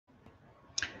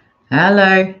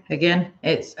Hello again.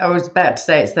 I was about to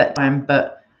say it's that time,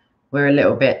 but we're a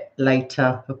little bit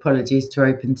later. Apologies to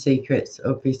Open Secrets,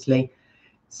 obviously.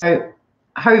 So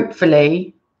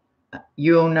hopefully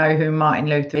you all know who Martin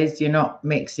Luther is. You're not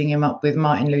mixing him up with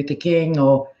Martin Luther King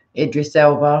or Idris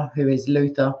Elba, who is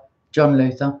Luther, John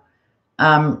Luther.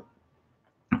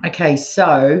 Okay,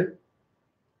 so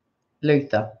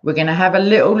Luther, we're going to have a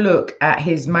little look at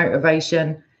his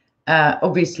motivation.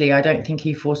 Obviously, I don't think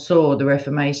he foresaw the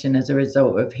Reformation as a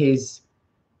result of his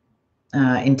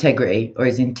integrity or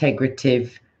his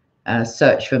integrative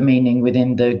search for meaning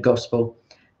within the gospel.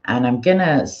 And I'm going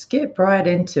to skip right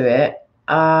into it.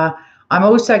 I'm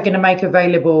also going to make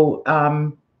available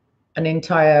an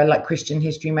entire Christian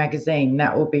history magazine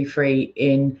that will be free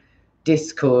in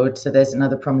Discord. So there's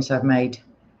another promise I've made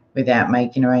without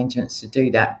making arrangements to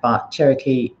do that. But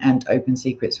Cherokee and Open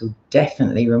Secrets will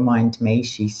definitely remind me,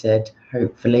 she said,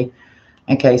 hopefully.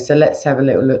 Okay, so let's have a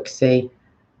little look, see.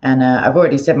 And I've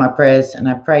already said my prayers, and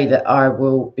I pray that I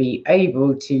will be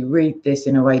able to read this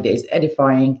in a way that is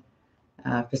edifying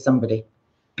for somebody.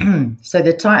 So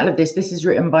the title of this is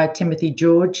written by Timothy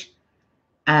George,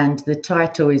 and the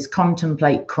title is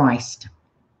Contemplate Christ.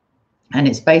 And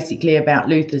it's basically about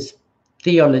Luther's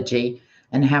theology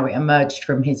and how it emerged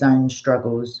from his own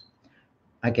struggles,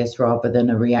 I guess, rather than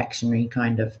a reactionary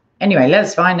kind of. Anyway,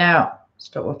 let's find out.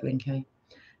 Stop waffling, Kay.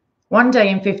 One day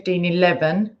in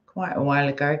 1511, quite a while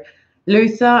ago,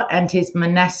 Luther and his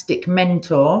monastic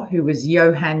mentor, who was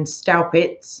Johann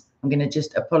Staupitz, I'm going to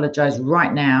just apologize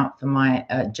right now for my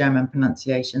German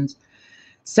pronunciations,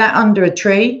 sat under a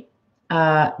tree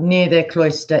near their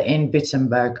cloister in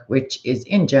Wittenberg, which is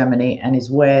in Germany and is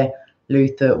where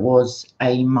Luther was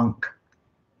a monk.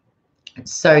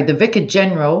 So the vicar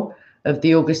general of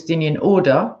the Augustinian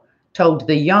order told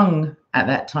the young, at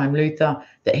that time, Luther,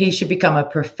 that he should become a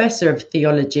professor of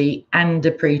theology and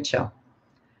a preacher.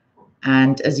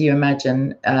 And as you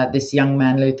imagine, this young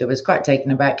man, Luther, was quite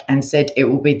taken aback and said, "It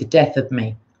will be the death of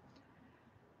me."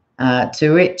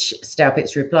 To which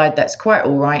Staupitz replied, "That's quite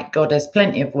all right. God has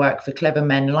plenty of work for clever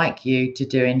men like you to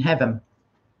do in heaven."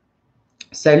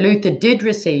 So Luther did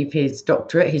receive his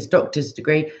doctorate, his doctor's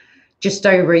degree, just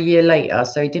over a year later.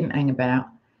 So he didn't hang about.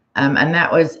 And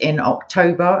that was in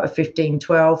October of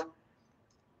 1512.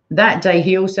 That day,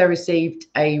 he also received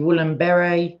a woolen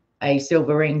beret, a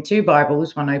silver ring, 2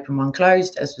 Bibles, one open, one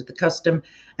closed, as was the custom,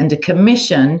 and a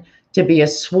commission to be a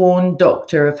sworn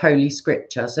doctor of Holy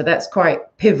Scripture. So that's quite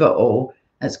pivotal.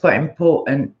 That's quite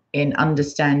important in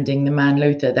understanding the man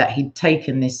Luther, that he'd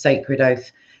taken this sacred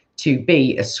oath to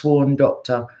be a sworn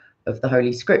doctor of the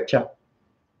Holy Scripture.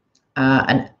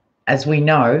 And as we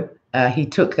know, he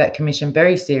took that commission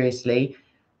very seriously.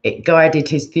 It guided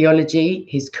his theology,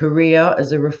 his career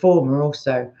as a reformer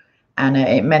also. And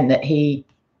it meant that he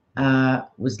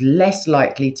was less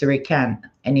likely to recant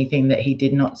anything that he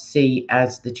did not see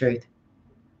as the truth.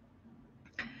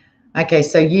 Okay,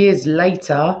 so years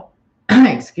later,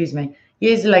 excuse me,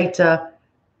 years later,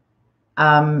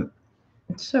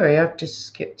 sorry, I've just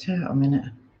skipped out a minute,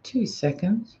 2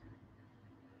 seconds.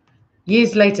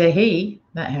 Years later,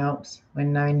 that helps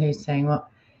when knowing who's saying what,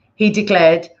 he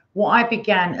declared, "What I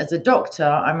began as a doctor,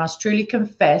 I must truly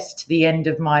confess to the end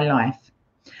of my life.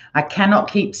 I cannot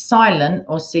keep silent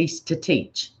or cease to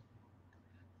teach."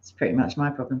 It's pretty much my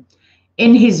problem.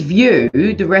 In his view,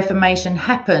 the Reformation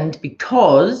happened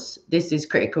because, this is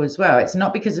critical as well, it's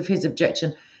not because of his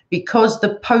objection, because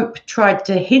the Pope tried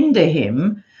to hinder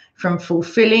him from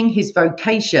fulfilling his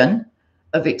vocation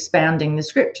of expounding the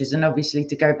scriptures, and obviously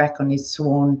to go back on his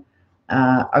sworn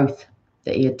oath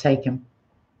that he had taken.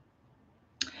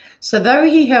 So though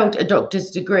he held a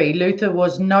doctor's degree, Luther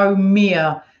was no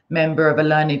mere member of a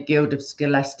learned guild of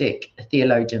scholastic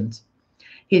theologians.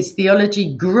 His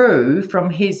theology grew from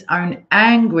his own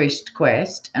anguished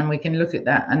quest, and we can look at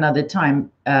that another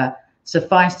time.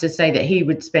 Suffice to say that he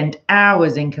would spend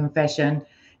hours in confession.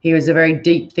 He was a very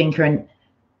deep thinker, and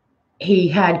he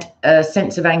had a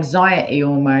sense of anxiety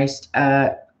almost,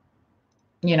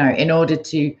 in order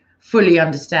to fully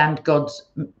understand God's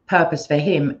purpose for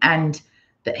him and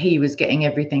that he was getting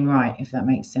everything right, if that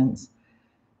makes sense.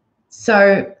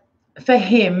 So for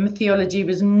him, theology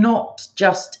was not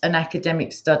just an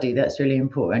academic study. That's really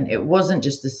important. It wasn't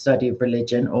just the study of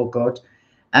religion or God.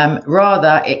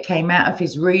 Rather, it came out of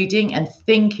his reading and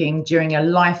thinking during a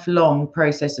lifelong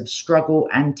process of struggle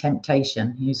and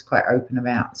temptation. He was quite open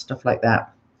about stuff like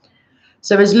that.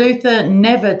 So as Luther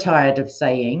never tired of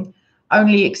saying,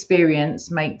 only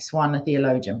experience makes one a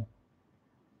theologian.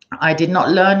 "I did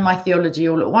not learn my theology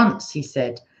all at once," he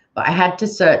said, "but I had to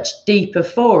search deeper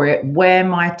for it where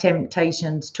my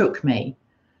temptations took me.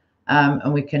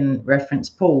 and we can reference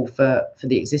Paul for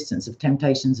the existence of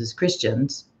temptations as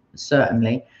Christians,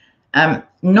 certainly.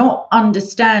 Not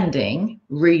understanding,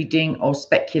 reading, or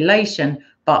speculation,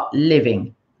 but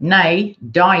living, nay,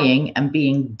 dying and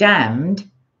being damned,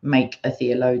 make a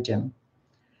theologian.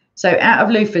 So out of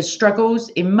Luther's struggles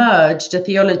emerged a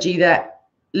theology that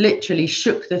literally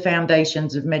shook the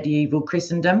foundations of medieval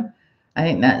Christendom. I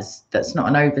think that's not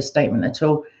an overstatement at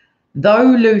all. Though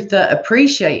Luther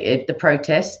appreciated the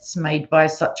protests made by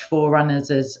such forerunners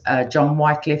as John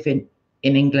Wycliffe in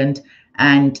England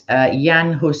and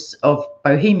Jan Hus of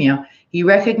Bohemia, he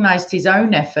recognized his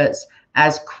own efforts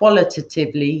as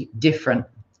qualitatively different.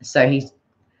 So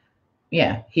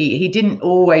he didn't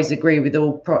always agree with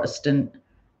all Protestant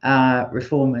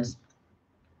reformers.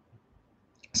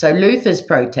 So Luther's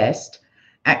protest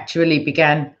actually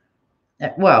began,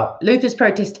 Luther's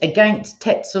protest against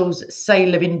Tetzel's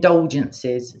sale of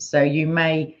indulgences. So you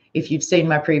may, if you've seen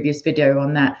my previous video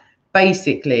on that,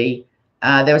 basically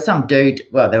there was some dude,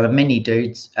 well, there were many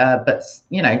dudes, but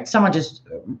you know, someone just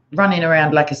running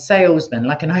around like a salesman,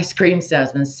 like an ice cream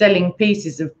salesman, selling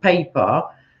pieces of paper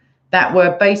that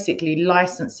were basically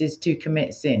licenses to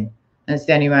commit sin. That's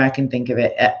the only way I can think of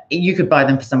it. You could buy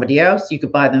them for somebody else. You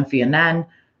could buy them for your nan,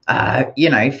 you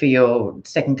know, for your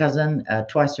second cousin,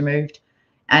 twice removed.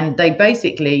 And they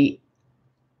basically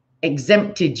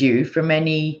exempted you from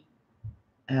any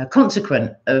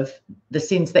consequent of the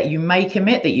sins that you may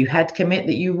commit, that you had commit,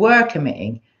 that you were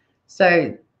committing.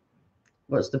 So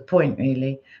what's the point,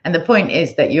 really? And the point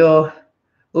is that you're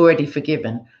already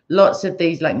forgiven. Lots of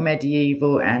these like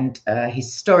medieval and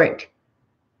historic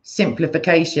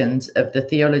simplifications of the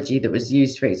theology that was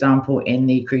used, for example, in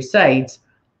the Crusades,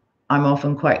 I'm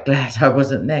often quite glad I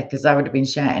wasn't there, because I would have been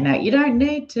shouting out, you don't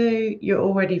need to, you're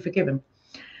already forgiven.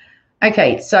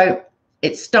 Okay, so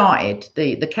it started,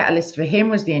 the catalyst for him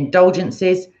was the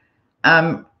indulgences,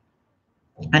 and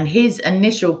his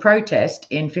initial protest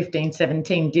in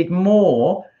 1517 did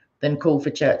more than call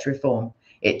for church reform.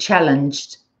 It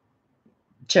challenged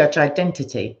church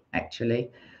identity,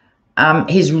 actually.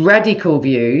 His radical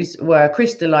views were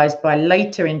crystallized by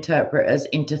later interpreters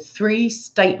into 3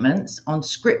 statements on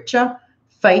scripture,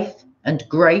 faith, and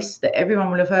grace that everyone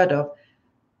will have heard of.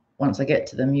 Once I get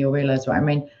to them, you'll realize what I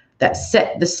mean. That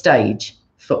set the stage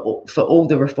for all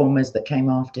the reformers that came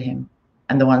after him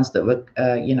and the ones that were,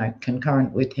 you know,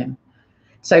 concurrent with him.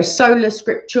 So sola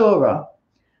scriptura,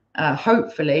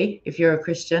 hopefully, if you're a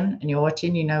Christian and you're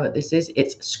watching, you know what this is.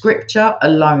 It's scripture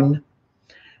alone.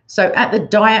 So at the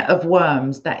Diet of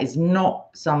Worms, that is not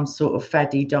some sort of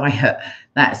faddy diet.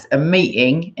 That's a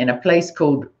meeting in a place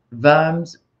called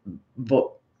Worms.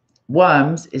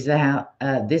 Worms is how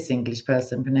this English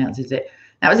person pronounces it.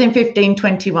 That was in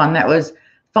 1521. That was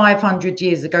 500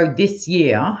 years ago this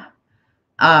year.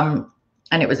 And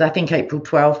it was, I think, April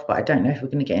 12th, but I don't know if we're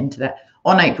going to get into that.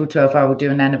 On April 12th, I will do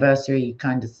an anniversary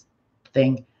kind of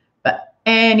thing. But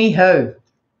anyhow,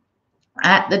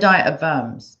 at the Diet of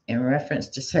Worms, in reference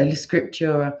to sola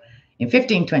scriptura, in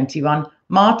 1521,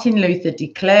 Martin Luther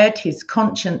declared his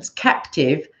conscience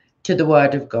captive to the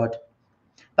word of God.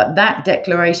 But that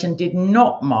declaration did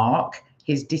not mark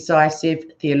his decisive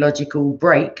theological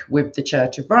break with the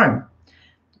Church of Rome.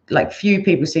 Like few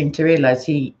people seem to realize,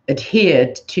 he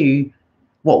adhered to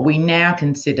what we now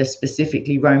consider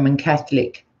specifically Roman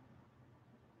Catholic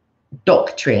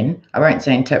doctrine. I won't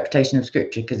say interpretation of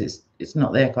scripture because it's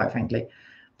not there, quite frankly.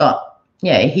 But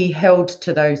yeah, he held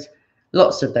to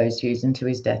lots of those views until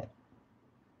his death,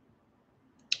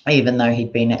 even though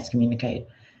he'd been excommunicated.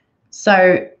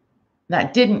 So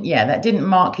that didn't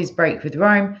mark his break with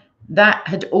Rome. That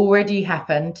had already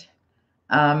happened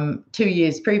 2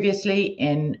 years previously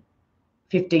in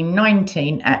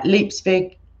 1519 at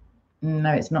Leipzig.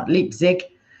 No, it's not Leipzig.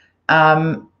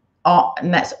 And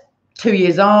that's 2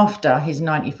 years after his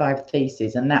 95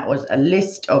 Theses. And that was a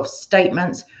list of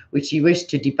statements which he wished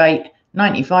to debate,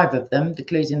 95 of them, the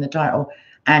clues in the title.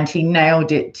 And he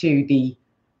nailed it to the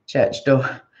church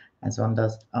door, as one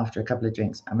does after a couple of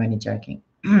drinks. I'm only joking.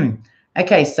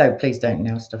 Okay, so please don't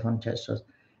nail stuff on church doors.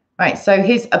 Right, so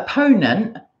his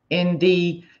opponent in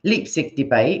the Leipzig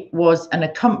debate was an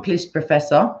accomplished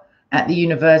professor at the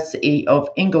University of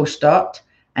Ingolstadt,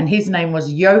 and his name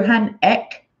was Johann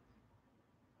Eck.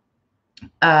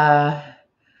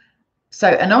 So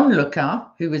an onlooker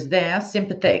who was there,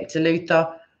 sympathetic to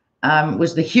Luther,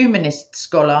 was the humanist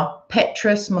scholar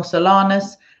Petrus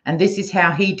Mussolanus, and this is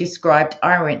how he described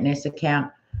eyewitness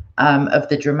account of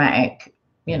the dramatic,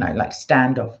 you know, like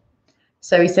standoff.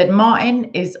 So he said, Martin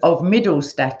is of middle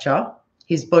stature,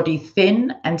 his body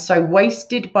thin and so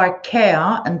wasted by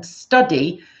care and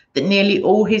study that nearly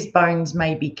all his bones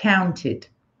may be counted.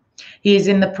 He is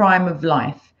in the prime of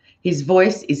life. His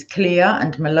voice is clear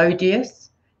and melodious.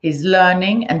 His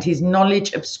learning and his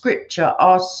knowledge of scripture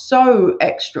are so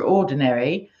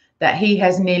extraordinary that he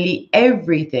has nearly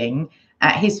everything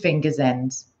at his fingers'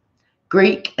 ends.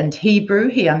 Greek and Hebrew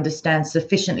he understands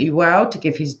sufficiently well to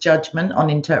give his judgment on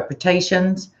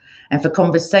interpretations, and for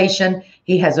conversation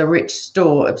he has a rich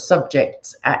store of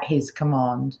subjects at his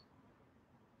command.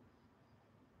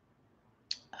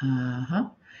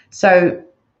 So,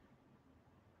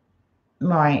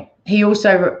 right, he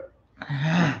also,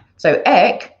 so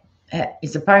Eck,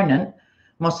 his opponent,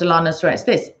 Mosellanus, writes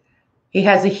this: he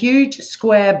has a huge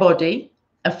square body,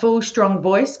 a full strong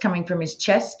voice coming from his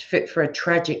chest, fit for a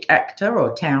tragic actor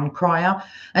or town crier,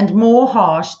 and more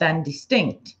harsh than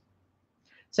distinct.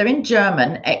 So in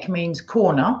German, Eck means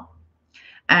corner,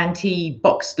 and he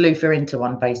boxed Luther into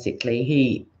one, basically.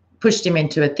 He pushed him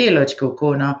into a theological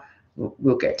corner.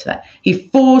 We'll get to that. He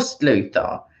forced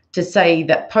Luther to say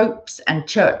that popes and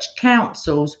church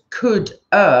councils could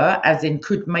err, as in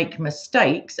could make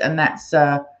mistakes, and that's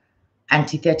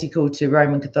antithetical to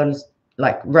Roman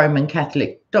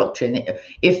Catholic doctrine.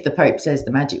 If the Pope says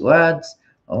the magic words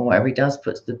or whatever he does,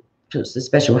 puts the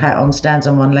special hat on, stands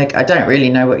on one leg, I don't really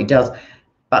know what he does,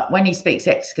 but when he speaks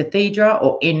ex cathedra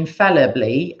or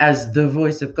infallibly as the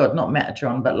voice of God, not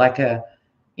Metatron, but like a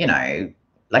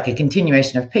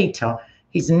continuation of Peter,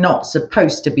 he's not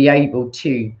supposed to be able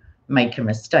to make a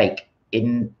mistake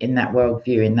in that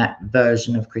worldview, in that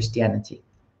version of Christianity.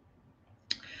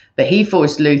 But he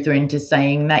forced Luther into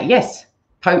saying that, yes,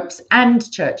 popes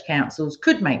and church councils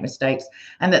could make mistakes,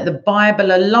 and that the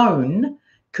Bible alone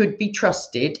could be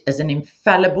trusted as an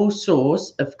infallible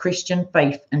source of Christian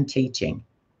faith and teaching.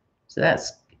 So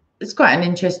it's quite an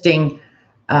interesting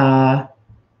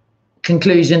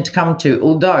conclusion to come to,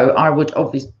 although I would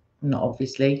not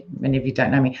obviously, many of you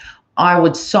don't know me, I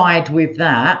would side with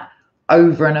that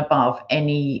over and above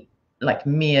any like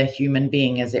mere human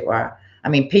being, as it were. I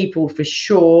mean, people for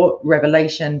sure,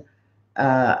 revelation,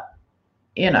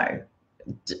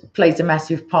 plays a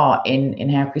massive part in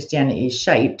how Christianity is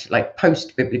shaped, like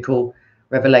post-biblical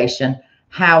revelation.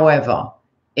 However,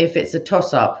 if it's a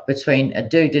toss-up between a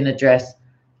dude in a dress,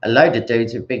 a load of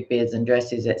dudes with big beards and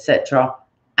dresses, etc.,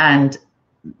 and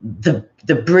the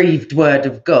breathed word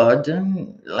of God,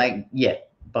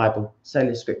 Bible,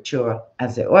 sola scriptura,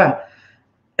 as it were.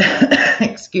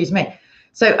 Excuse me.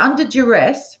 So under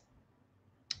duress,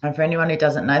 and for anyone who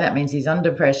doesn't know, that means he's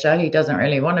under pressure. He doesn't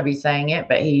really want to be saying it,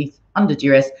 but he's under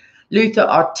duress. Luther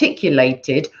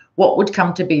articulated what would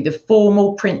come to be the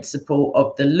formal principle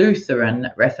of the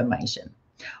Lutheran Reformation.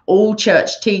 All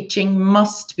church teaching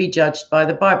must be judged by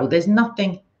the Bible. There's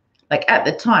nothing, like at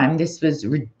the time, this was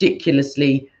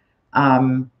ridiculously,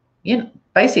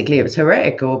 basically it was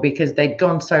heretical because they'd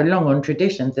gone so long on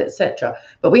traditions, etc.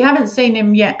 But we haven't seen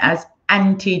him yet as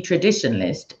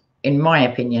anti-traditionalist, in my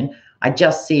opinion. I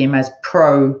just see him as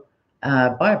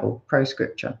pro-Bible,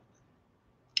 pro-scripture.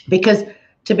 Because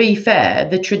to be fair,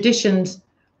 the traditions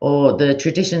or the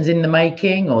traditions in the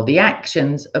making or the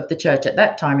actions of the church at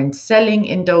that time in selling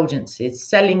indulgences,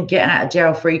 selling get out of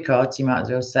jail free cards, you might as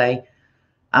well say,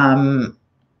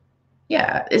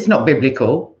 it's not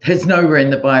biblical. There's nowhere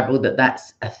in the Bible that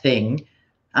that's a thing.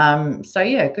 So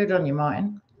yeah, good on you,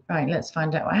 Martin. Right, let's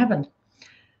find out what happened.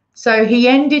 So he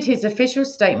ended his official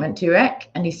statement to Eck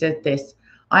and he said this: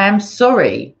 I am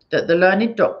sorry that the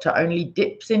learned doctor only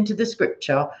dips into the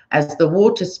scripture as the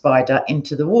water spider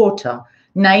into the water,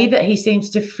 nay, that he seems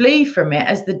to flee from it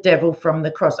as the devil from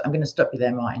the cross. I'm going to stop you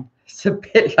there, Martin. It's a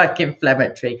bit like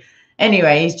inflammatory.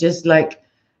 Anyway, he's just like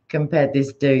compared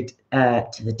this dude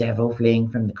to the devil fleeing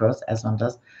from the cross, as one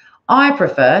does. I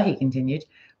prefer, he continued,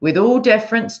 with all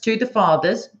deference to the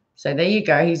fathers. So there you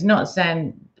go. He's not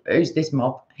saying, who's this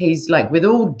mob? He's like, with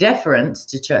all deference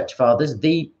to church fathers,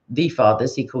 the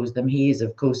fathers, he calls them. He is,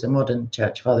 of course, a modern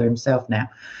church father himself now.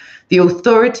 The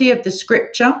authority of the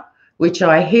scripture, which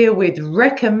I herewith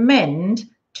recommend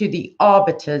to the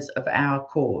arbiters of our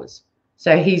cause.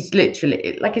 So he's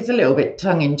literally, like, it's a little bit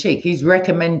tongue in cheek. He's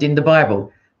recommending the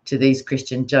Bible to these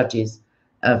Christian judges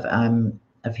of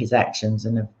his actions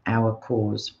and of our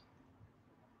cause.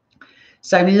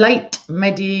 So late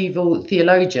medieval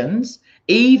theologians,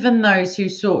 even those who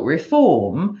sought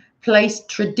reform, placed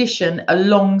tradition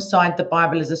alongside the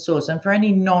Bible as a source. And for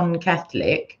any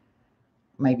non-Catholic,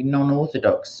 maybe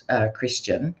non-Orthodox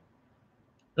Christian,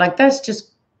 like that's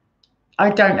just,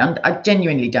 I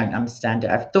genuinely don't understand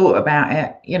it. I've thought about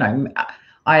it. You know,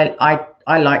 I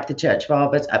like the church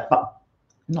fathers,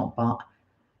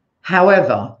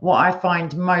 However, what I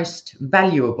find most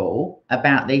valuable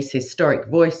about these historic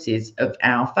voices of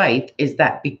our faith is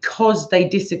that because they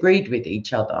disagreed with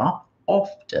each other,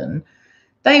 often,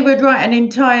 they would write an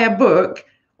entire book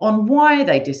on why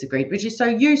they disagreed, which is so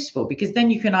useful, because then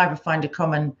you can either find a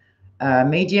common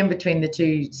medium between the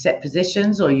two set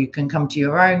positions, or you can come to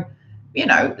your own.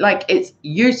 Like, it's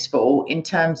useful in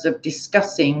terms of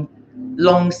discussing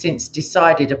long since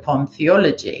decided upon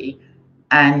theology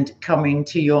and coming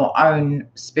to your own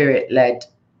spirit-led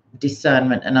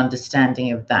discernment and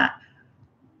understanding of that.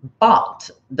 But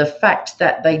the fact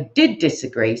that they did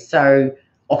disagree so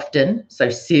often, so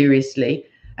seriously,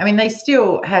 I mean, they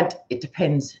still had, it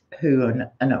depends who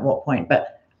and at what point,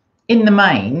 but in the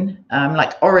main,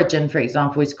 like Origen, for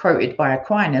example, is quoted by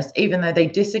Aquinas, even though they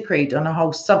disagreed on a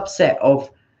whole subset of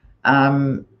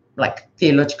like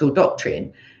theological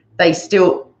doctrine, they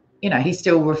still, he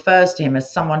still refers to him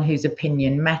as someone whose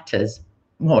opinion matters,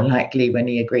 more likely when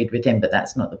he agreed with him, but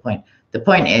that's not the point. The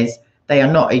point is, they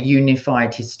are not a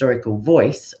unified historical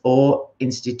voice or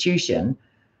institution,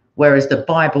 whereas the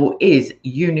Bible is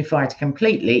unified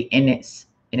completely in its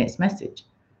message.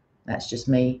 That's just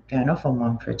me going off on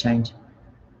one for a change.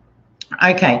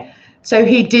 Okay, so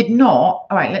he did not.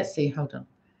 All right, let's see. Hold on.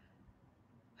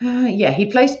 Yeah,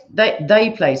 they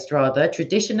placed rather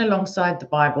tradition alongside the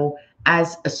Bible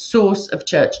as a source of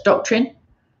church doctrine.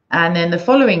 And then the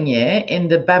following year, in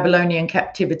the Babylonian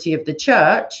Captivity of the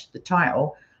Church, the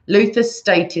title, Luther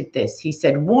stated this. He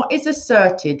said, "What is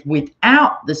asserted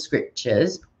without the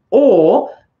scriptures or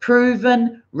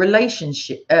proven revelation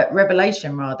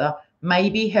may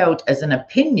be held as an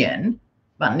opinion,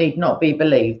 but need not be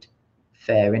believed."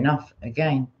 Fair enough.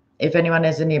 Again, if anyone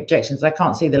has any objections, I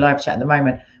can't see the live chat at the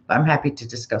moment, but I'm happy to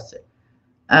discuss it.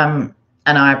 And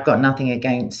I've got nothing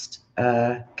against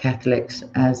Catholics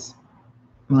as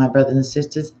my brothers and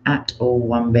sisters at all,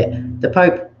 one bit. The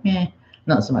Pope, yeah,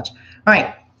 not so much.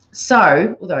 Right.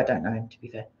 So, although I don't know him, to be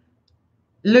fair,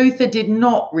 Luther did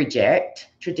not reject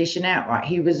tradition outright.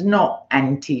 He was not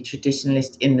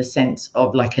anti-traditionalist in the sense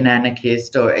of like an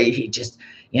anarchist, or he just,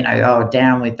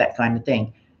 down with that kind of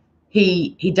thing.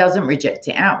 He doesn't reject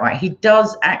it outright. He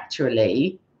does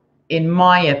actually, in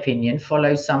my opinion,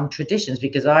 follow some traditions,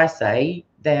 because I say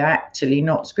they're actually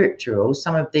not scriptural,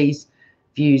 some of these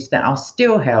views that are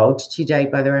still held today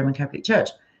by the Roman Catholic Church.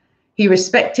 He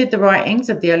respected the writings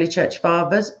of the early church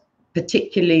fathers,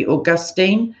 particularly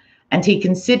Augustine, and he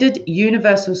considered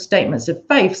universal statements of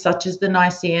faith, such as the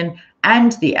Nicene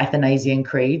and the Athanasian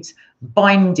creeds,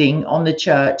 binding on the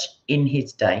church in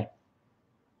his day.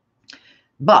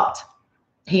 But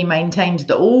he maintained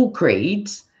that all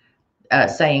creeds,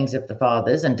 sayings of the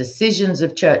fathers, and decisions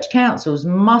of church councils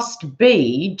must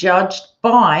be judged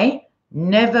by,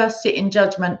 never sit in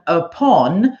judgment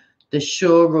upon, the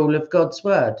sure rule of God's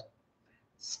word.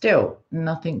 Still,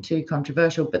 nothing too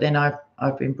controversial, but then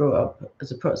I've been brought up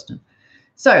as a Protestant.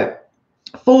 So,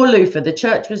 for Luther, the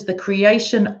church was the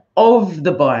creation of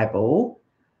the Bible,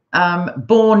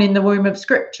 born in the womb of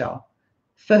Scripture.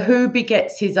 For who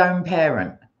begets his own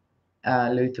parent?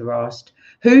 Luther asked.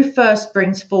 Who first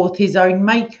brings forth his own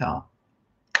maker?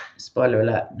 Spoiler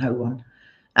alert, no one.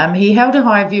 He held a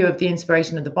high view of the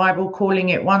inspiration of the Bible, calling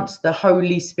it once the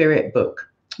Holy Spirit book.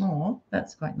 Oh,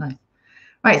 that's quite nice.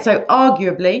 Right, so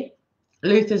arguably,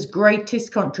 Luther's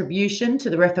greatest contribution to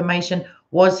the Reformation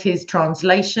was his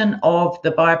translation of the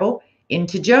Bible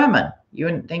into German. You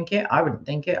wouldn't think it. I wouldn't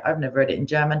think it. I've never read it in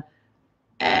German.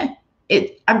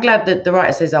 I'm glad that the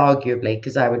writer says arguably,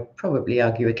 because I would probably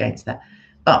argue against that.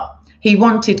 But he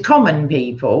wanted common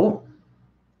people,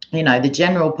 the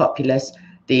general populace,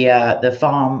 the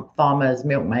farmers,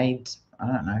 milkmaids, I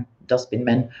don't know, dustbin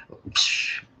men.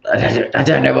 I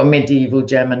don't know what medieval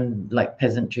German like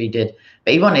peasantry did,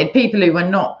 but he wanted people who were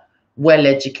not well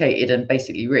educated and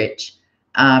basically rich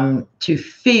to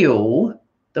feel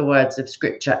the words of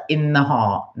scripture in the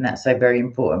heart. And that's so very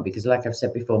important, because like I've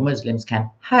said before, Muslims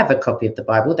can have a copy of the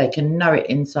Bible, they can know it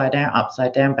inside out,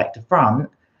 upside down, back to front,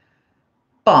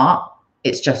 but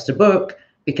it's just a book,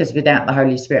 because without the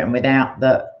Holy Spirit and without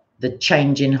the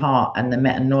change in heart and the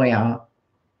metanoia,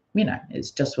 it's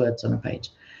just words on a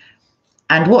page.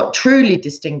 And what truly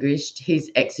distinguished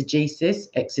his exegesis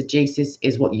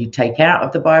is what you take out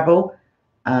of the Bible.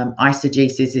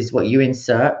 Eisegesis is what you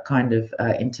insert kind of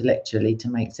intellectually to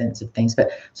make sense of things.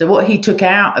 But so what he took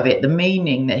out of it, the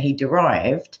meaning that he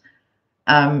derived,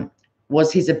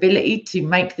 was his ability to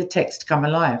make the text come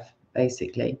alive,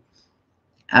 basically.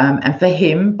 And for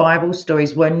him, Bible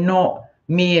stories were not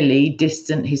merely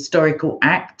distant historical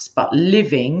acts, but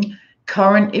living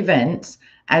current events,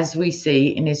 as we see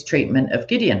in his treatment of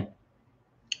Gideon.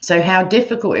 So how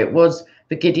difficult it was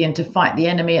for Gideon to fight the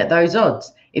enemy at those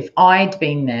odds. If I'd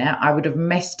been there, I would have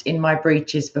messed in my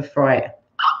breeches for fright.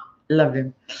 Love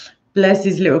him. Bless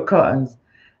his little cottons.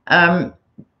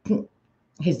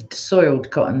 His soiled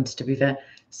cottons, to be fair.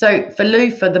 So for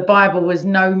Luther, the Bible was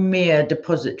no mere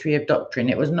depository of doctrine.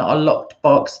 It was not a locked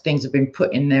box. Things have been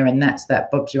put in there, and that's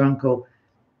that. Bob's your uncle,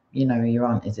 you know who your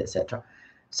aunt is, etc.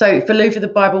 So for Luther, the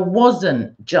Bible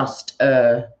wasn't just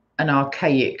an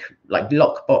archaic like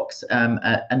lockbox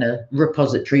and a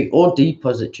repository or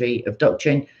depository of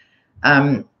doctrine.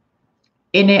 In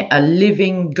it, a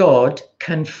living God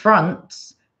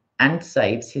confronts and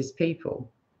saves his people.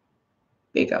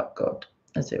 Big up God,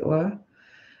 as it were.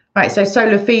 Right, so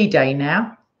sola fide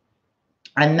now.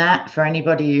 And that, for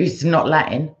anybody who's not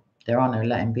Latin, there are no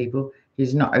Latin people,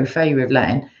 who's not au fait with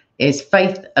Latin, is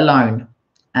faith alone.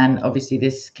 And obviously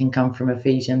this can come from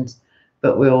Ephesians,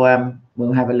 but we'll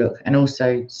have a look. And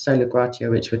also sola gratia,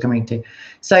 which we're coming to.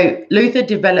 So Luther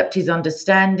developed his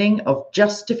understanding of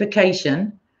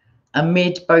justification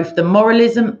amid both the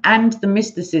moralism and the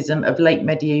mysticism of late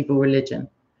medieval religion.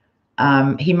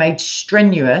 He made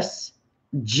strenuous,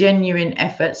 genuine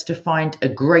efforts to find a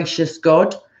gracious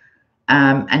God,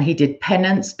 and he did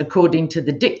penance according to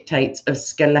the dictates of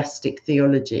scholastic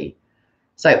theology.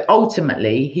 So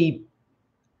ultimately,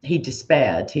 he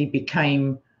despaired. He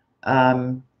became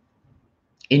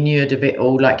inured of it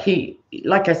all. Like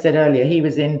I said earlier, he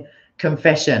was in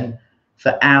confession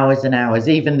for hours and hours.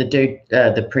 Even the dude,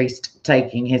 the priest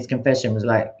taking his confession was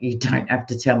like, "You don't have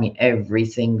to tell me every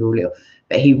single little."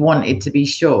 But he wanted to be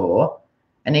sure.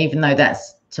 And even though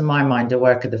that's, to my mind, a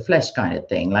work of the flesh kind of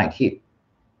thing, like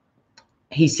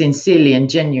he sincerely and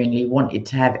genuinely wanted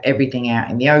to have everything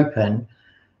out in the open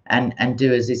and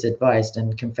do as is advised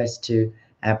and confess to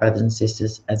our brothers and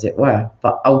sisters, as it were.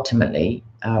 But ultimately,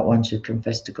 one should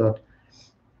confess to God.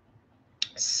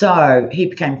 So he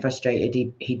became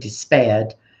frustrated. He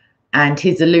despaired. And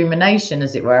his illumination,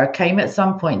 as it were, came at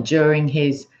some point during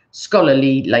his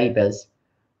scholarly labours.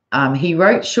 He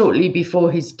wrote shortly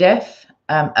before his death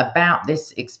about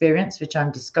this experience, which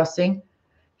I'm discussing.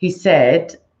 He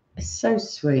said, it's so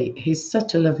sweet. He's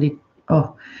such a lovely,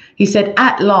 he said,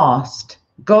 "At last,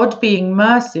 God being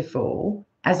merciful,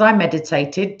 as I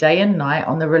meditated day and night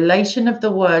on the relation of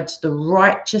the words, the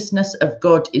righteousness of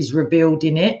God is revealed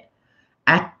in it,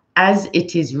 as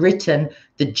it is written,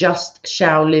 the just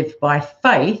shall live by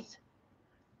faith,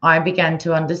 I began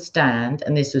to understand,"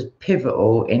 and this was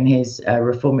pivotal in his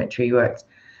reformatory works,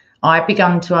 "I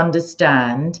began to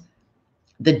understand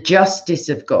the justice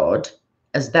of God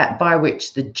as that by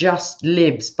which the just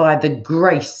lives by the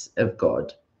grace of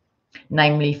God,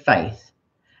 namely faith.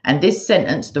 And this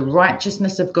sentence, the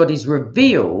righteousness of God is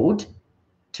revealed,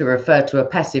 to refer to a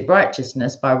passive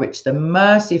righteousness by which the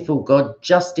merciful God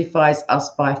justifies us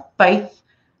by faith,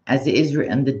 as it is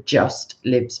written, the just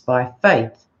lives by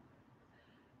faith.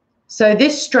 So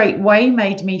this straightway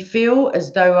made me feel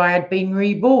as though I had been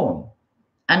reborn,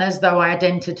 and as though I had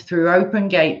entered through open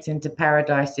gates into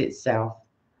paradise itself.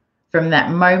 From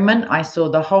that moment, I saw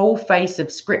the whole face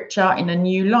of Scripture in a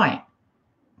new light."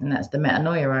 And that's the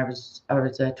metanoia I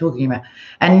was talking about.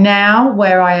 "And now,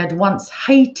 where I had once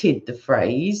hated the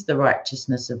phrase, the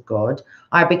righteousness of God,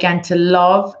 I began to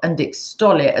love and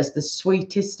extol it as the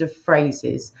sweetest of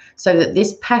phrases, so that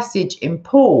this passage in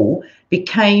Paul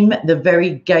became the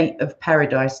very gate of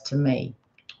paradise to me."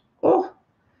 Oh,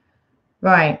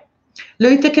 right.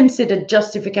 Luther considered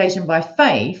justification by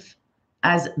faith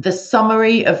as the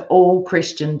summary of all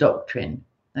Christian doctrine.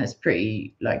 That's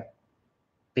pretty like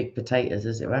big potatoes,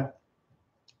 as it were.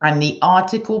 And the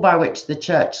article by which the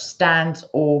church stands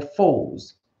or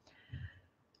falls.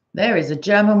 There is a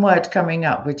German word coming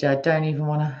up, which I don't even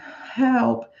want to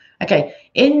help. Okay,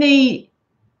 in the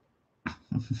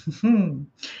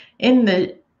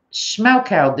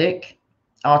Schmalkaldic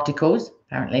articles,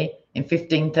 apparently, in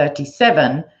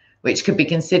 1537, which could be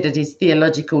considered his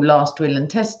theological last will and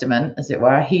testament, as it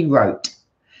were, he wrote,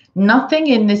 "Nothing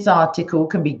in this article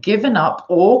can be given up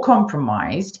or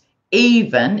compromised,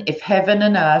 even if heaven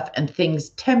and earth and things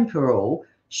temporal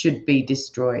should be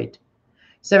destroyed."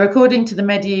 So according to the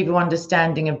medieval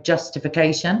understanding of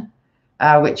justification,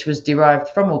 which was derived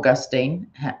from Augustine,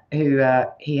 who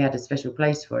he had a special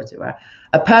place for, as it were,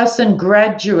 a person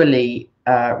gradually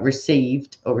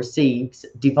receives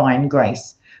divine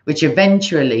grace, which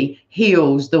eventually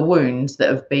heals the wounds that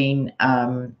have been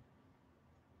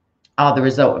are the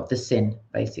result of the sin,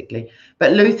 basically.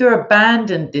 But Luther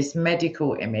abandoned this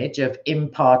medical image of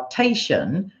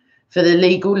impartation for the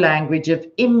legal language of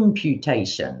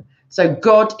imputation. So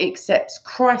God accepts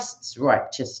Christ's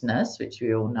righteousness, which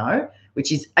we all know,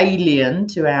 which is alien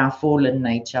to our fallen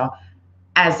nature,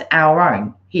 as our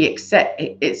own. He accepts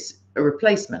it's a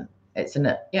replacement. It's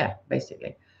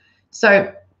basically.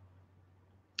 So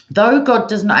though God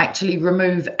does not actually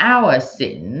remove our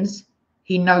sins,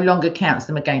 he no longer counts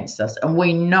them against us. And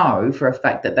we know for a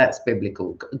fact that that's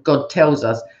biblical. God tells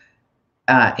us,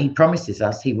 he promises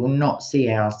us he will not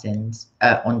see our sins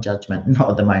on judgment.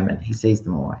 Not at the moment. He sees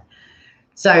them all.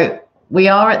 So we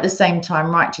are at the same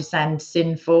time righteous and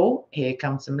sinful. Here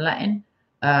comes some Latin.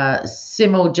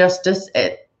 Simul justus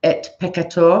et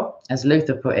peccator, as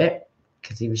Luther put it,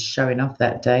 because he was showing off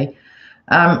that day.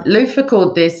 Luther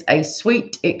called this a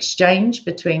sweet exchange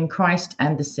between Christ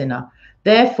and the sinner.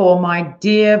 Therefore, my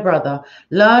dear brother,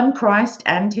 learn Christ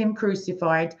and him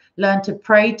crucified. Learn to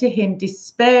pray to him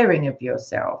despairing of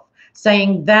yourself,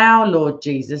 saying, Thou, Lord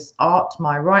Jesus, art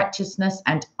my righteousness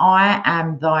and I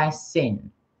am thy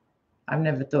sin. I've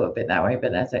never thought of it that way,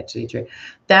 but that's actually true.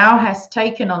 Thou hast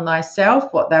taken on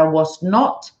thyself what thou wast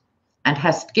not and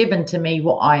hast given to me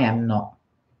what I am not.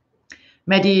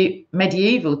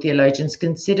 Medieval theologians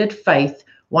considered faith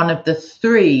one of the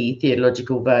three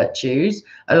theological virtues,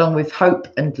 along with hope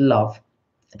and love.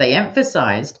 They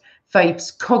emphasized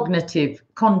faith's cognitive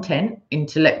content,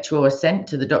 intellectual assent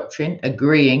to the doctrine,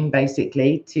 agreeing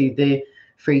basically to the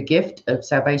free gift of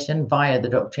salvation via the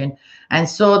doctrine, and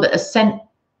saw that assent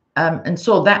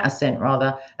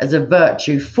as a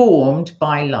virtue formed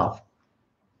by love.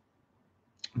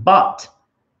 But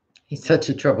he's such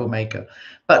a troublemaker.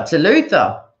 But to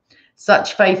Luther,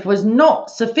 such faith was not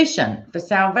sufficient for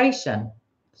salvation.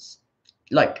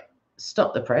 Like,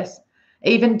 stop the press.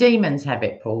 Even demons have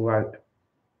it, Paul wrote.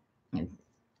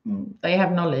 They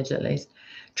have knowledge, at least.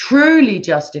 Truly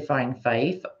justifying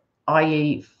faith,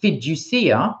 i.e.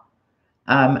 fiducia,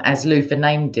 as Luther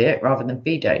named it, rather than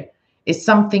fide, is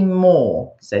something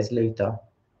more, says Luther.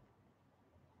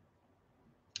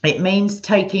 It means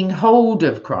taking hold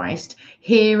of Christ,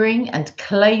 hearing and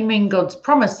claiming God's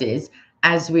promises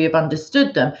as we have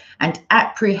understood them, and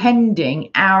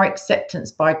apprehending our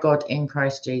acceptance by God in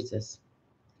Christ Jesus.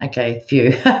 Okay,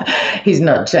 phew. He's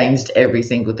not changed every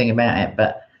single thing about it,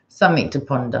 but something to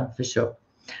ponder for sure.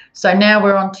 So now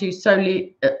we're on to sola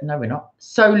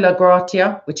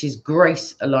gratia, which is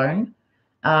grace alone.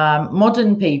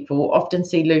 Modern people often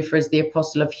see Luther as the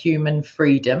apostle of human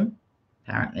freedom,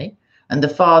 apparently, and the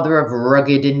father of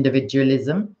rugged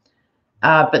individualism.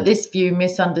 But this view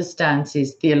misunderstands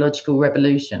his theological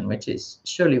revolution, which it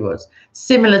surely was.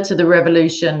 Similar to the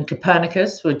revolution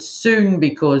Copernicus would soon be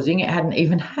causing, it hadn't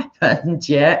even happened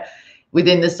yet,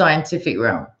 within the scientific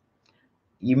realm.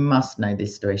 You must know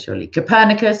this story, surely.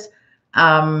 Copernicus,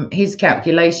 his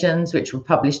calculations, which were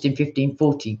published in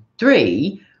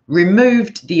 1543,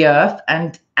 removed the Earth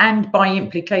and by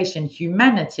implication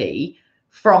humanity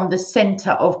from the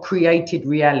center of created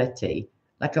reality.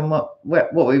 Like what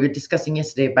we were discussing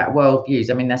yesterday about worldviews.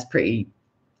 I mean, that's pretty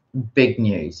big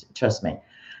news, trust me.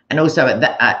 And also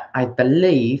I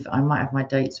believe, I might have my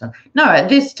dates wrong. No, at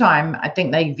this time, I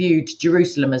think they viewed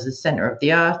Jerusalem as the center of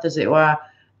the earth, as it were.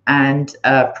 And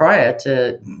prior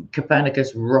to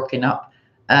Copernicus rocking up,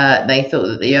 they thought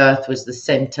that the earth was the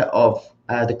center of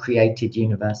the created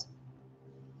universe.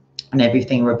 And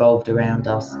everything revolved around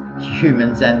us,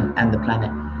 humans and the planet.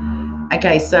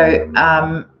 Okay, so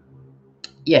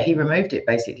yeah, he removed it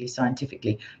basically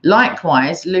scientifically.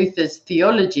 Likewise, Luther's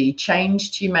theology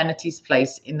changed humanity's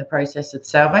place in the process of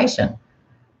salvation,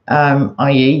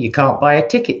 i.e. you can't buy a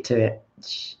ticket to it.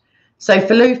 So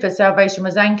for Luther, salvation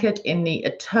was anchored in the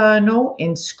eternal,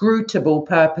 inscrutable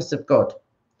purpose of God.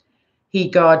 He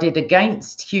guarded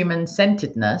against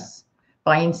human-centeredness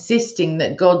by insisting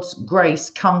that God's grace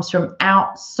comes from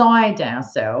outside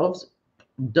ourselves.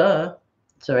 Duh.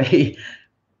 Sorry,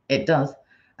 it does.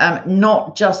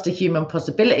 Not just a human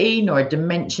possibility, nor a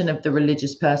dimension of the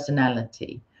religious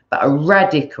personality, but a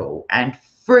radical and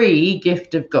free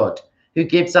gift of God who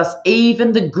gives us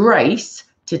even the grace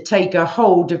to take a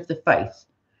hold of the faith.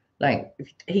 Like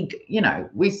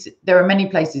there are many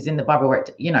places in the Bible where,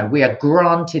 we are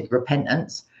granted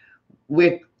repentance.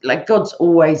 We're like, God's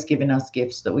always given us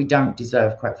gifts that we don't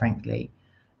deserve, quite frankly.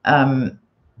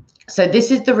 So this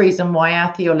is the reason why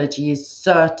our theology is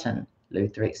certain,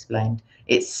 Luther explained.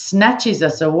 It snatches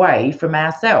us away from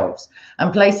ourselves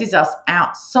and places us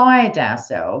outside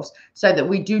ourselves so that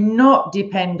we do not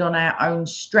depend on our own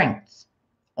strength,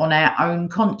 on our own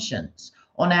conscience,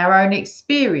 on our own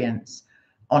experience,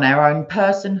 on our own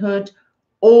personhood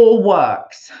or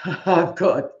works. Oh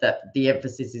God, the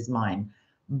emphasis is mine.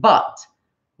 But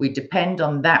we depend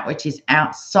on that which is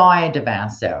outside of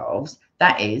ourselves,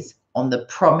 that is, on the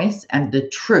promise and the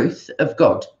truth of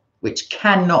God, which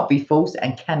cannot be false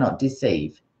and cannot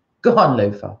deceive. Go on,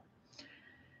 Luther.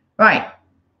 Right.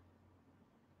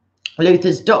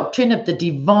 Luther's doctrine of the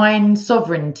divine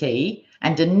sovereignty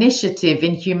and initiative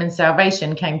in human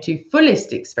salvation came to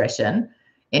fullest expression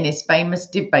in his famous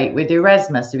debate with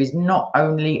Erasmus, who is not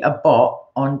only a bot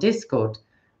on Discord,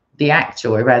 the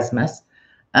actual Erasmus.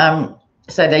 So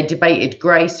they debated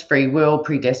grace, free will,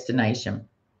 predestination.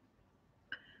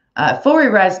 For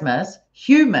Erasmus,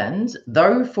 humans,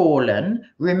 though fallen,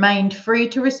 remained free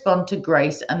to respond to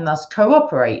grace and thus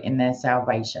cooperate in their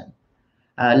salvation.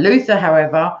 Luther,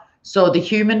 however, saw the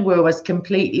human will as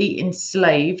completely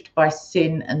enslaved by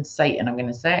sin and Satan. I'm going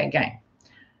to say it again.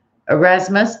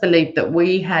 Erasmus believed that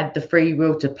we had the free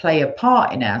will to play a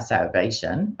part in our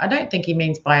salvation. I don't think he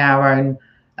means by our own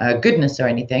goodness or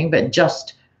anything, but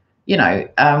just, you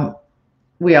know,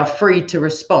 we are free to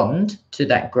respond to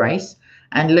that grace.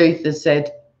 And Luther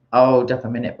said, hold up a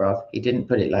minute, bruv. He didn't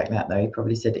put it like that, though. He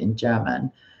probably said it in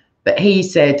German. But he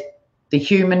said the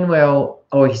human will,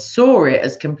 or he saw it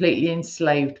as completely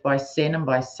enslaved by sin and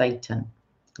by Satan.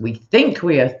 We think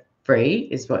we are free,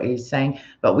 is what he's saying,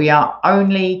 but we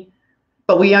only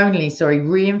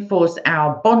reinforce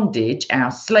our bondage,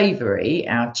 our slavery,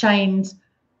 our chains,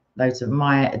 those are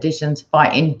my additions,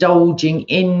 by indulging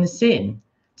in sin.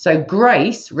 So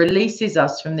grace releases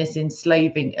us from this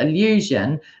enslaving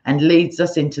illusion and leads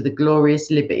us into the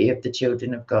glorious liberty of the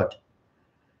children of God.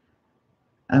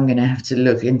 I'm going to have to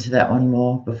look into that one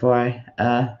more before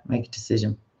I make a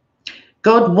decision.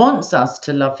 God wants us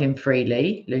to love him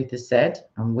freely, Luther said.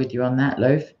 I'm with you on that,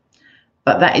 Luther.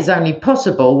 But that is only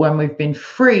possible when we've been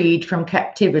freed from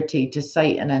captivity to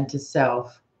Satan and to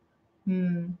self.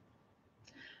 I'm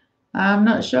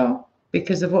not sure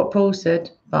because of what Paul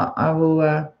said, but I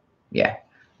will,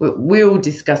 we'll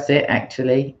discuss it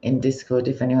actually in Discord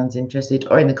if anyone's interested,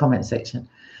 or in the comment section.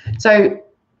 So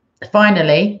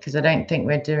finally, because I don't think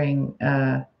we're doing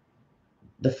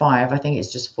the 5, I think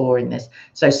it's just 4 in this.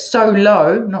 So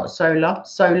solo, not sola,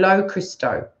 solo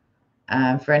Christo.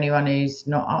 For anyone who's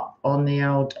not up on the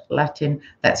old Latin,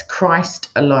 that's Christ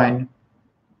alone.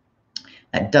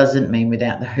 That doesn't mean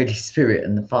without the Holy Spirit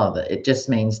and the Father. It just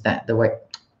means that the way.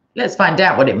 Let's find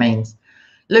out what it means.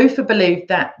 Luther believed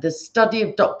that the study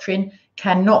of doctrine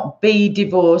cannot be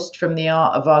divorced from the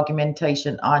art of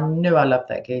argumentation. I knew I loved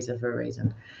that geezer for a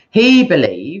reason. He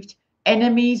believed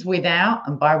enemies without,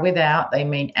 and by without they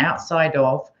mean outside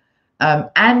of,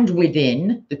 and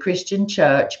within the Christian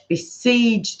church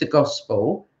besieged the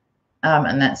gospel,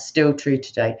 and that's still true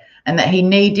today, and that he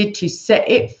needed to set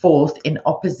it forth in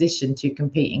opposition to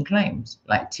competing claims,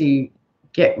 like to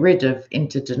get rid of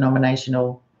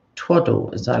interdenominational twaddle,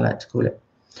 as I like to call it.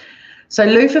 So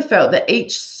Luther felt that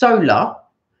each sola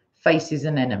faces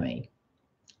an enemy.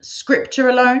 Scripture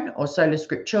alone, or sola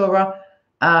scriptura,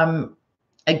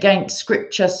 against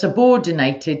scripture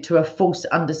subordinated to a false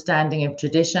understanding of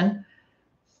tradition.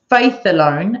 Faith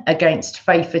alone against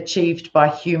faith achieved by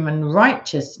human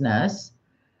righteousness,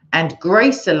 and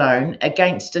grace alone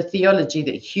against a theology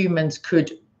that humans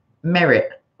could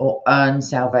merit or earn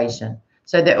salvation.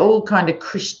 So they're all kind of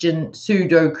Christian,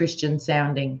 pseudo-Christian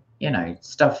sounding, you know,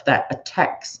 stuff that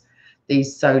attacks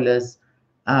these solas,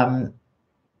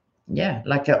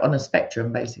 like on a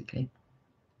spectrum, basically.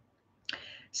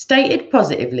 Stated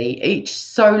positively, each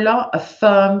sola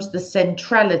affirms the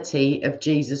centrality of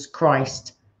Jesus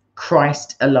Christ,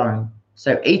 Christ alone.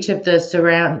 So each of the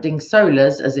surrounding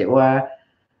solas, as it were,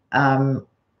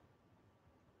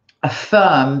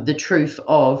 affirm the truth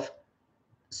of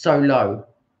solo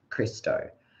Christo.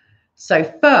 So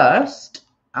first,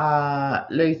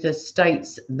 Luther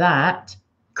states that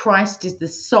Christ is the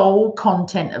sole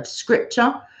content of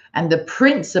Scripture and the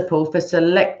principle for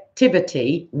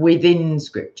selectivity within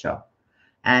Scripture.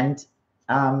 And,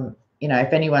 you know,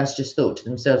 if anyone's just thought to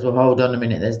themselves, well, hold on a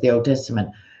minute, there's the Old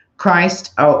Testament.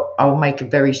 Christ, I'll make a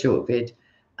very short vid,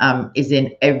 is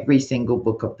in every single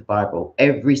book of the Bible,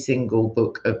 every single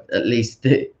book of at least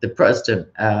the Protestant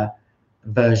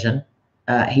version.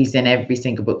 He's in every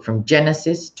single book from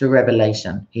Genesis to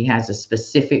Revelation. He has a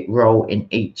specific role in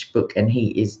each book and he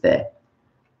is there.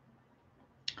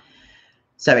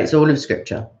 So it's all of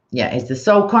Scripture. Yeah, it's the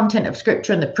sole content of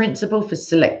Scripture and the principle for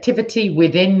selectivity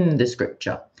within the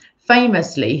Scripture.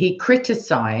 Famously, he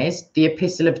criticized the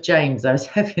Epistle of James. I was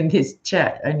having this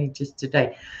chat only just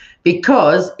today,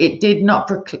 because it did not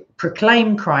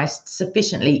proclaim Christ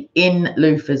sufficiently in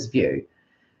Luther's view.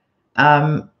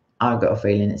 I've got a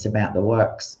feeling it's about the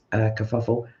works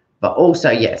kerfuffle, but also,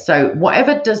 yeah, so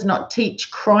whatever does not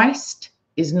teach Christ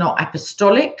is not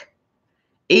apostolic,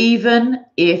 even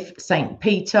if St.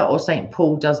 Peter or St.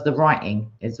 Paul does the writing,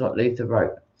 is what Luther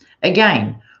wrote.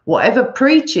 Again, whatever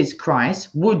preaches Christ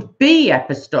would be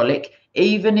apostolic,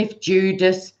 even if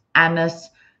Judas, Annas,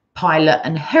 Pilate,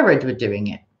 and Herod were doing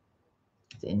it.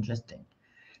 It's interesting.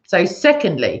 So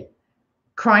secondly,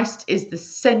 Christ is the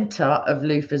center of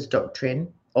Luther's doctrine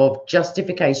of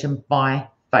justification by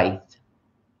faith.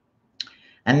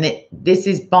 And this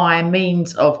is by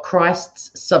means of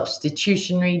Christ's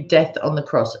substitutionary death on the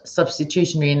cross.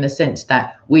 Substitutionary in the sense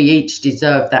that we each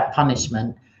deserve that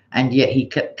punishment, and yet he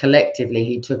collectively,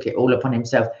 he took it all upon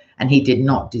himself, and he did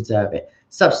not deserve it.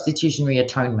 Substitutionary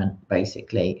atonement,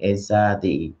 basically, is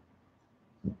the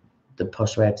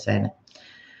posh way of saying it.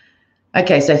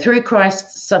 Okay, so through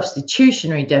Christ's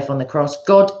substitutionary death on the cross,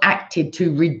 God acted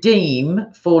to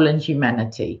redeem fallen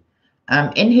humanity.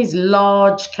 In his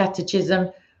large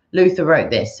catechism, Luther wrote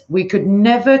this: "We could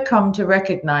never come to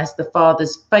recognize the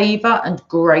Father's favor and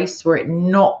grace were it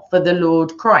not for the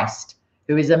Lord Christ,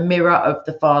 who is a mirror of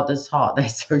the Father's heart." They're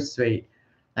so sweet.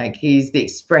 Like, he's the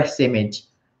express image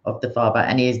of the Father,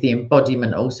 and he is the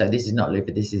embodiment also. This is not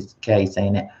Luther, this is Kay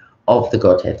saying it, of the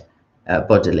Godhead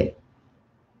bodily.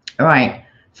 All right.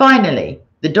 Finally,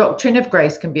 the doctrine of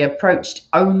grace can be approached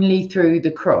only through the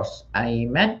cross.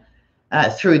 Amen.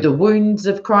 Through the wounds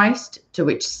of Christ, to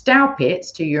which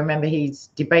Staupitz, who you remember he's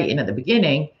debating at the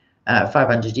beginning,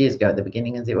 500 years ago at the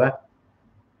beginning, as it were,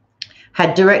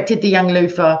 had directed the young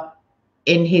Luther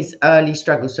in his early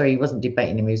struggle. Sorry, he wasn't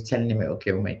debating him, he was telling him it will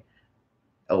kill me.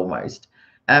 Almost.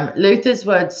 Luther's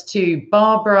words to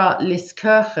Barbara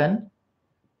Liskirchen,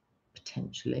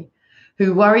 potentially,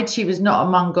 who worried she was not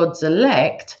among God's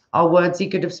elect, are words he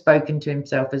could have spoken to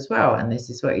himself as well. And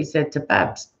this is what he said to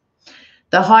Babs.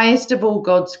 "The highest of all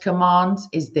God's commands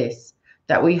is this,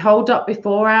 that we hold up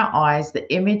before our eyes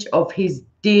the image of his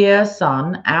dear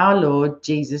Son, our Lord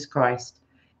Jesus Christ.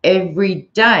 Every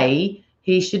day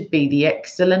he should be the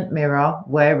excellent mirror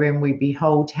wherein we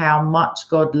behold how much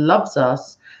God loves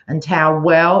us and how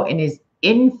well in his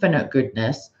infinite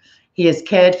goodness he has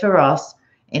cared for us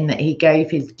in that he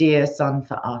gave his dear Son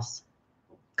for us.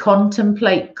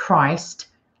 Contemplate Christ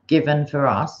given for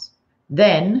us,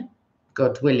 then,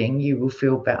 God willing, you will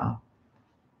feel better."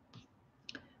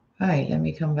 All right, let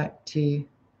me come back to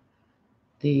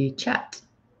the chat.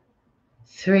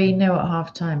 3-0 at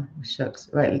half time. Shucks.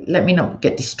 Right, let me not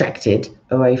get distracted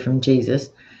away from Jesus.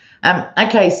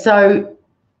 Okay, so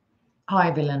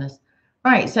hi, villainous.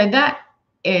 Right, so that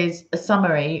is a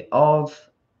summary of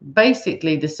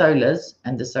basically the solas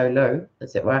and the solo,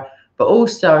 as it were, but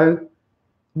also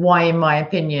why, in my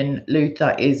opinion,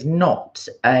 Luther is not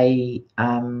a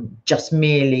just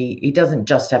merely, he doesn't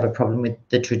just have a problem with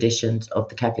the traditions of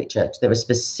the Catholic Church. There were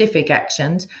specific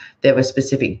actions, there were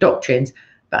specific doctrines,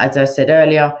 but as I said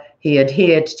earlier, he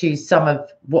adhered to some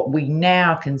of what we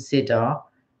now consider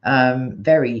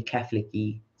very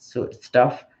Catholic-y sort of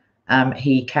stuff.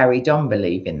 He carried on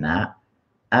believing that.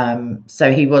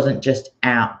 So he wasn't just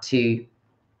out to,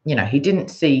 you know, he didn't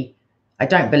see, I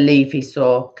don't believe he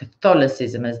saw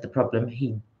Catholicism as the problem.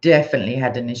 He definitely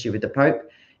had an issue with the Pope.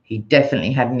 He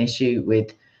definitely had an issue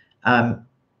with,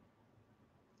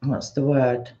 what's the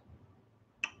word?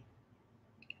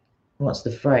 What's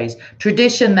the phrase?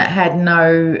 Tradition that had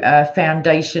no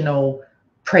foundational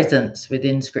presence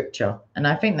within Scripture. And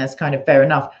I think that's kind of fair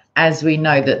enough, as we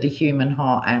know that the human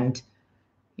heart and,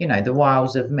 you know, the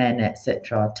wiles of men,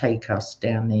 etc., take us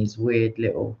down these weird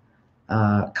little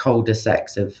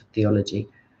cul-de-sacs of theology.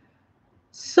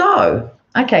 So,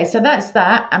 okay, so that's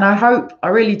that. And I hope, I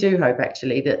really do hope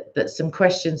actually, that some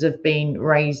questions have been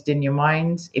raised in your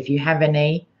minds. If you have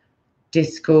any,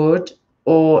 Discord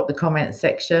or the comment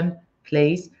section,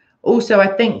 please. Also, I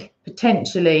think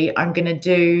potentially I'm going to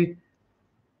do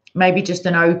maybe just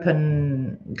an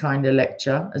open kind of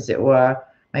lecture, as it were,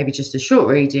 maybe just a short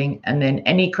reading, and then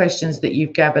any questions that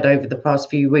you've gathered over the past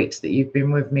few weeks that you've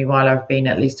been with me while I've been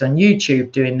at least on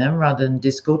YouTube doing them rather than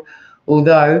Discord.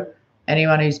 Although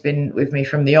anyone who's been with me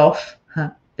from the off,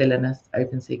 Villainous,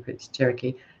 Open Secrets,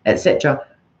 Cherokee, etc.,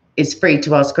 is free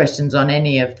to ask questions on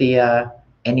any of the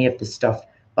stuff.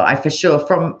 But I for sure,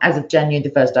 from as of January the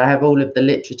 1st, I have all of the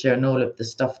literature and all of the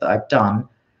stuff that I've done,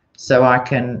 so I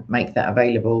can make that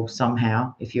available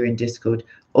somehow if you're in Discord.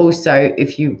 Also,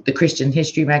 if you, the Christian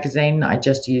History magazine that I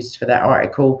just used for that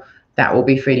article, that will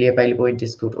be freely available in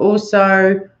Discord.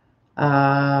 Also,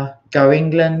 Go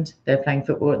England, they're playing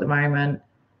football at the moment.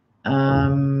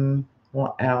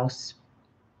 What else?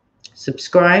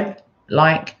 Subscribe,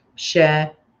 like,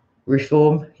 share,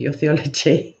 reform your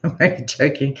theology. I'm very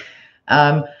joking.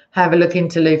 Have a look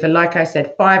into Luther. Like I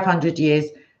said, 500 years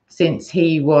since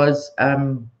he was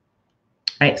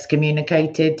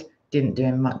excommunicated. Didn't do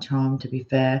him much harm, to be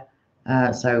fair.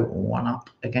 So one up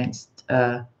against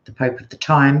the Pope of the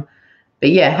time. But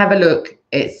yeah, have a look.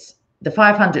 It's the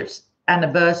 500th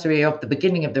anniversary of the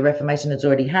beginning of the Reformation has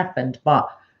already happened, but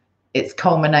its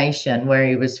culmination where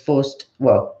he was forced,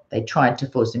 well, they tried to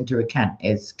force him to recant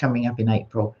is coming up in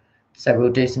April. So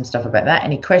we'll do some stuff about that.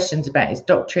 Any questions about his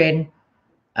doctrine,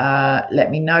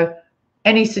 let me know.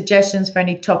 Any suggestions for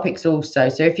any topics also.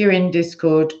 So if you're in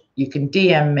Discord, you can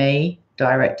DM me,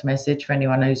 direct message for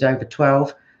anyone who's over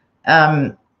 12.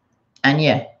 And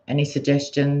yeah, any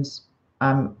suggestions,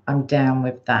 I'm down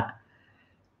with that.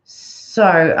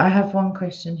 So I have one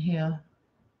question here.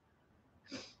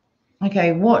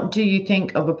 Okay, what do you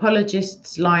think of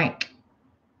apologists like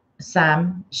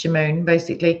Sam Shamoon,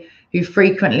 basically, who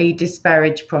frequently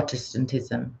disparage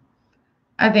Protestantism?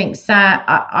 I think Sam,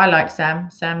 I like Sam.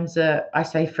 Sam's I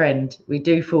say friend. We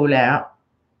do fall out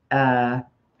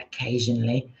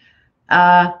occasionally.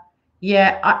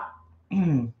 Yeah,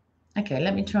 okay,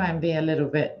 let me try and be a little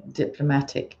bit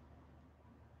diplomatic.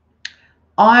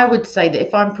 I would say that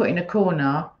if I'm put in a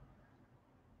corner,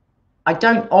 I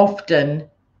don't often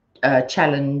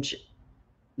challenge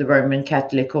the Roman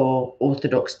Catholic or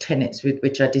Orthodox tenets with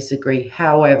which I disagree.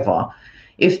 However,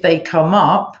 if they come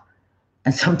up,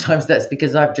 and sometimes that's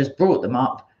because I've just brought them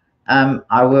up,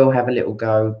 I will have a little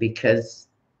go because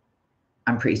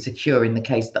I'm pretty secure in the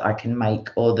case that I can make,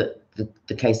 or that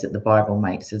the case that the Bible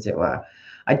makes, as it were.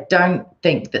 I don't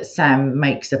think that Sam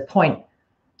makes a point.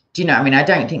 Do you know what I mean? I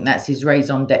don't think that's his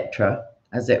raison d'etre,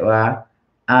 as it were.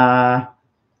 I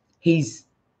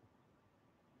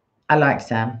like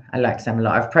Sam. I like Sam a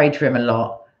lot. I've prayed for him a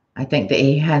lot. I think that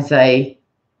he has a,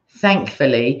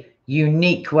 thankfully,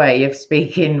 unique way of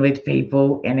speaking with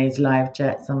people in his live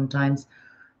chat sometimes.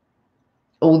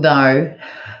 Although,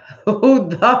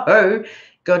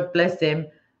 God bless him,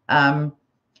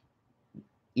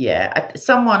 yeah,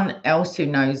 someone else who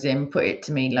knows him put it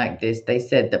to me like this. They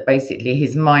said that basically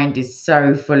his mind is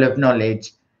so full of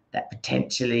knowledge that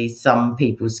potentially some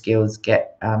people's skills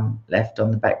get left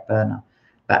on the back burner.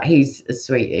 But he's a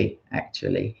sweetie,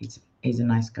 actually. He's a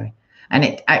nice guy. And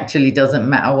it actually doesn't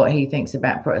matter what he thinks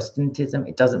about Protestantism.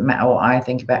 It doesn't matter what I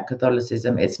think about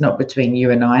Catholicism. It's not between you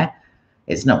and I.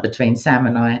 It's not between Sam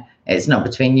and I. It's not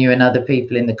between you and other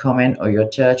people in the comment or your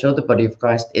church or the body of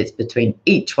Christ. It's between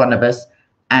each one of us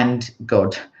and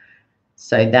God.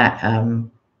 So that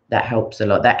that helps a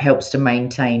lot. That helps to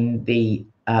maintain the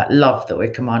love that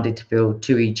we're commanded to feel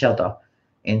to each other,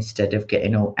 instead of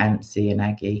getting all antsy and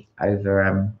aggy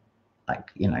over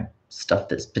like, you know, stuff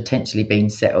that's potentially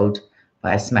been settled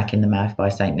by a smack in the mouth by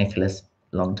St. Nicholas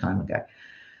a long time ago.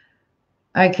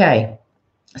 Okay,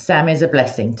 Sam is a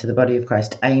blessing to the body of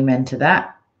Christ. Amen to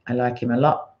that. I like him a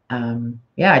lot.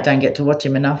 Yeah, I don't get to watch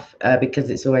him enough because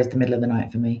it's always the middle of the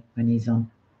night for me when he's on,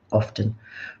 often.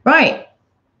 Right,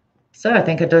 so I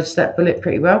think I dodged that bullet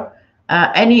pretty well.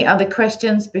 Any other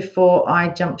questions before I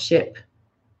jump ship?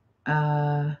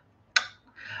 Oh,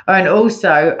 and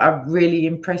also, I've really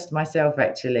impressed myself,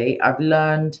 actually. I've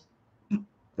learned,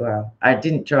 well, I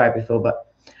didn't try before,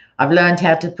 but I've learned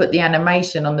how to put the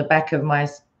animation on the back of my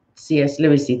C.S.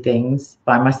 Lewisy things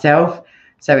by myself.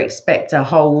 So expect a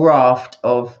whole raft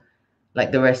of,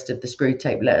 like, the rest of the Screw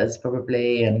Tape Letters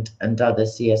probably, and other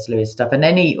C.S. Lewis stuff, and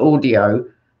any audio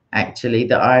actually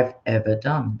that I've ever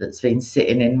done that's been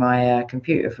sitting in my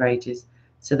computer for ages.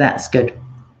 So that's good.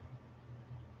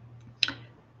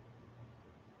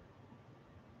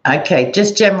 Okay,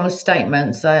 just general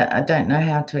statements. I don't know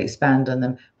how to expand on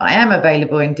them. I am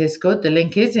available in Discord. The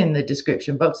link is in the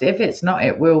description box. If it's not,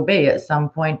 it will be at some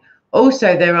point.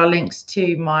 Also, there are links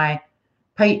to my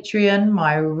Patreon,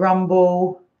 my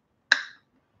Rumble.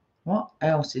 What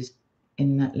else is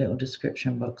in that little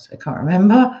description box? I can't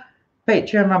remember.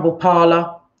 Patreon, Rumble,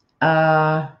 Parler.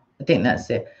 I think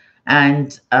that's it.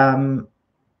 And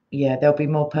yeah, there'll be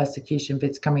more persecution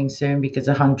vids coming soon because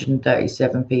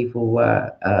 137 people were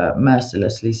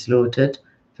mercilessly slaughtered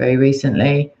very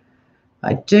recently.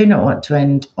 I do not want to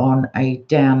end on a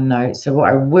down note. So what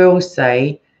I will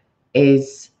say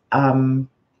is God,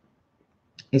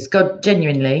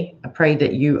 genuinely, I pray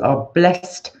that you are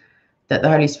blessed, that the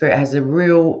Holy Spirit has a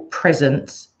real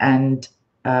presence and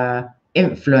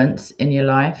influence in your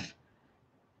life.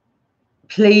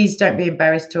 Please don't be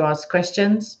embarrassed to ask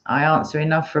questions. I answer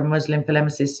enough from Muslim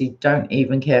polemicists who don't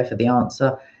even care for the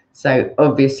answer. So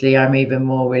obviously I'm even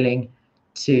more willing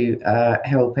to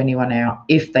help anyone out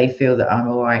if they feel that I'm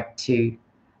all right to,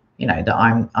 you know, that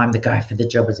I'm the guy for the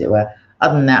job, as it were.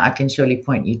 Other than that, I can surely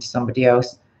point you to somebody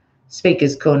else.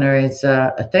 Speaker's Corner is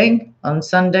a thing on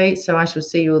Sunday, so I shall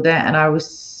see you all there, and I will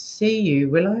see you.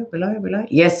 Will I?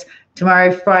 Yes,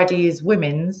 tomorrow, Friday, is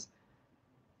women's.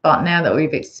 But now that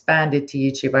we've expanded to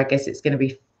YouTube, I guess it's going to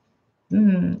be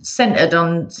centered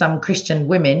on some Christian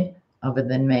women other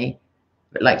than me,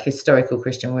 but like historical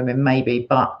Christian women, maybe.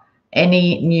 But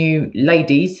any new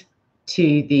ladies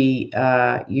to the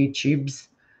YouTubes,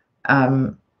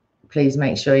 Please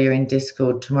make sure you're in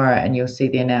Discord tomorrow, and you'll see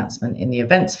the announcement in the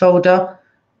events folder.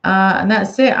 And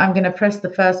that's it. I'm going to press the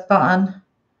first button.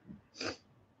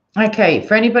 Okay,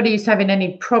 for anybody who's having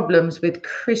any problems with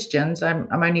Christians, I'm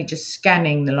only just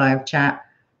scanning the live chat.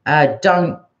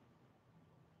 Don't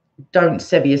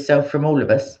sever yourself from all of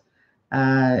us.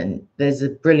 There's a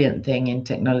brilliant thing in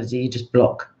technology. You just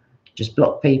block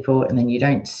people, and then you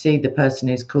don't see the person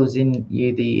who's causing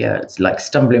you the it's like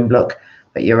stumbling block,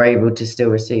 but you're able to still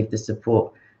receive the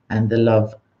support and the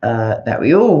love that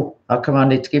we all are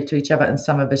commanded to give to each other, and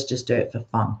some of us just do it for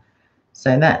fun.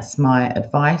 So that's my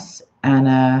advice.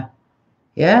 And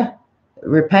yeah,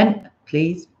 repent,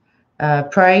 please.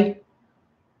 Pray,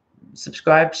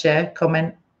 subscribe, share,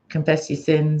 comment, confess your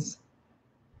sins.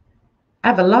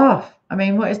 Have a laugh. I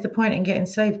mean, what is the point in getting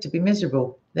saved to be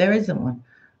miserable? There isn't one.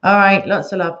 All right,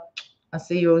 lots of love. I'll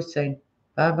see you all soon.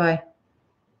 Bye-bye.